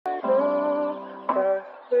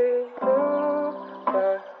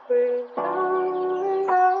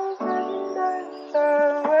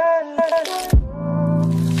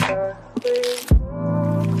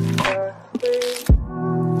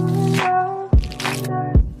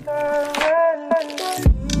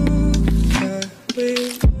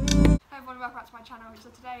So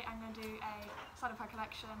today I'm going to do a saddle pad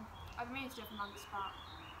collection. I've been meaning to do it for months, but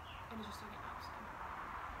I'm just doing it now. So.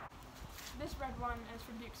 This red one is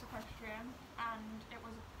from X Thoroughbred, and it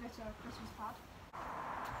was a glitter Christmas pad.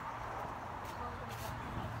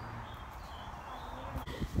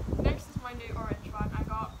 Next is my new orange one I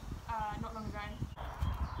got not long ago.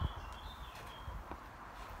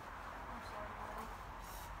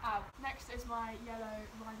 Next is my yellow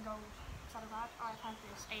rhine gold saddle pad. I've had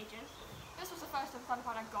this ages. This was the first ever saddle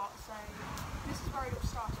pad I got, so this is where it all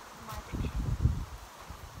started with my addiction.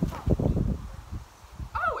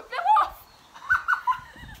 Oh, it blew off!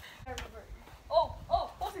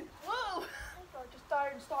 What's it? Whoa! Oh God, just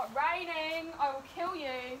don't start raining. I will kill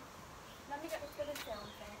you. Let me get this good film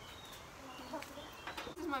thing.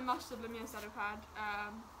 This is my mustard Lemire saddle pad.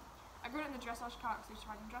 I got it in the dressage cart because I used to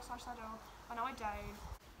ride in dressage saddle, but now I don't.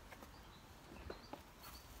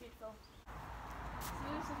 Beautiful. So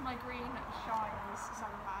this is my green Shires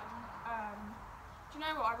saddle pad. Do you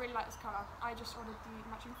know what? I really like this colour. I just ordered the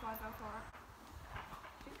matching flywheel for it.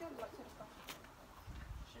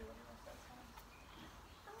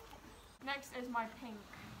 Next is my pink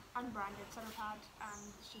unbranded saddle pad,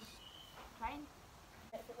 and it's just plain.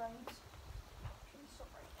 If it rains.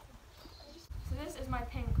 So this is my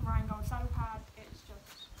pink rhine gold saddle pad. It's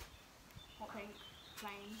just hot pink,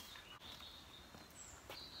 plain.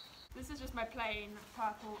 This is just my plain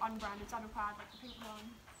purple unbranded saddle pad, like the pink one.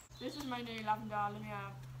 This is my new lavender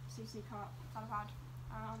Lemire CC cut saddle pad.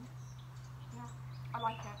 Yeah, I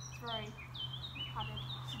like it. It's very padded.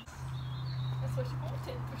 That's why she bought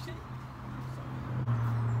it, Bushy.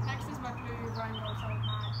 Next is my blue rhine gold saddle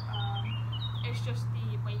pad. It's just the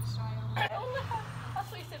wave style. Oh, that's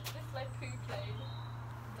what you said. This is like poo plain.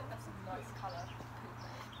 That's a nice colour.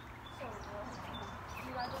 Poo plain.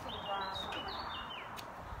 You guys just brown.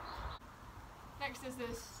 Next is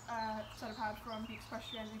this saddle pad from X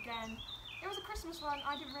Thoroughbred again. It was a Christmas one.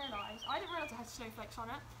 I didn't realise it had snowflakes on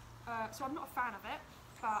it, so I'm not a fan of it.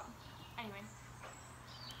 But anyway,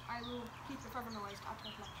 I will keep it forever noise to add to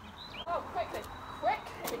my collection. Oh, quickly!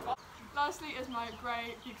 Lastly is my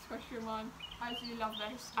grey X Thoroughbred one. I absolutely love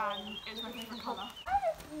this, and it's my favourite colour.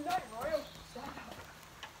 No royal.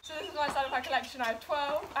 So this is my saddle pad collection. I have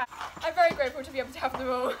 12. I'm very grateful to be able to have them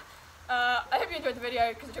all. I hope you enjoyed the video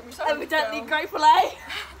because it took me so long to film. Evidently grateful, eh?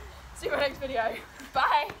 See you in my next video.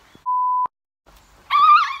 Bye!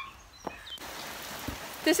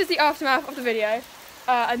 This is the aftermath of the video,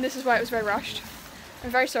 and this is why it was very rushed. I'm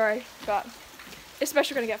very sorry, but it's the best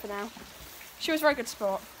you're going to get for now. She was a very good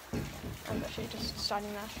sport, and she just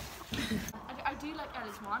standing there. I do like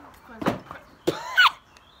Ella's one, because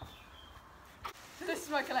this is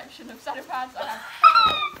my collection of saddle pads. I have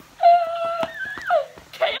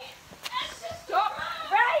Stop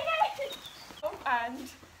raining! And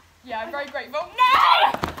yeah, I'm very grateful. No!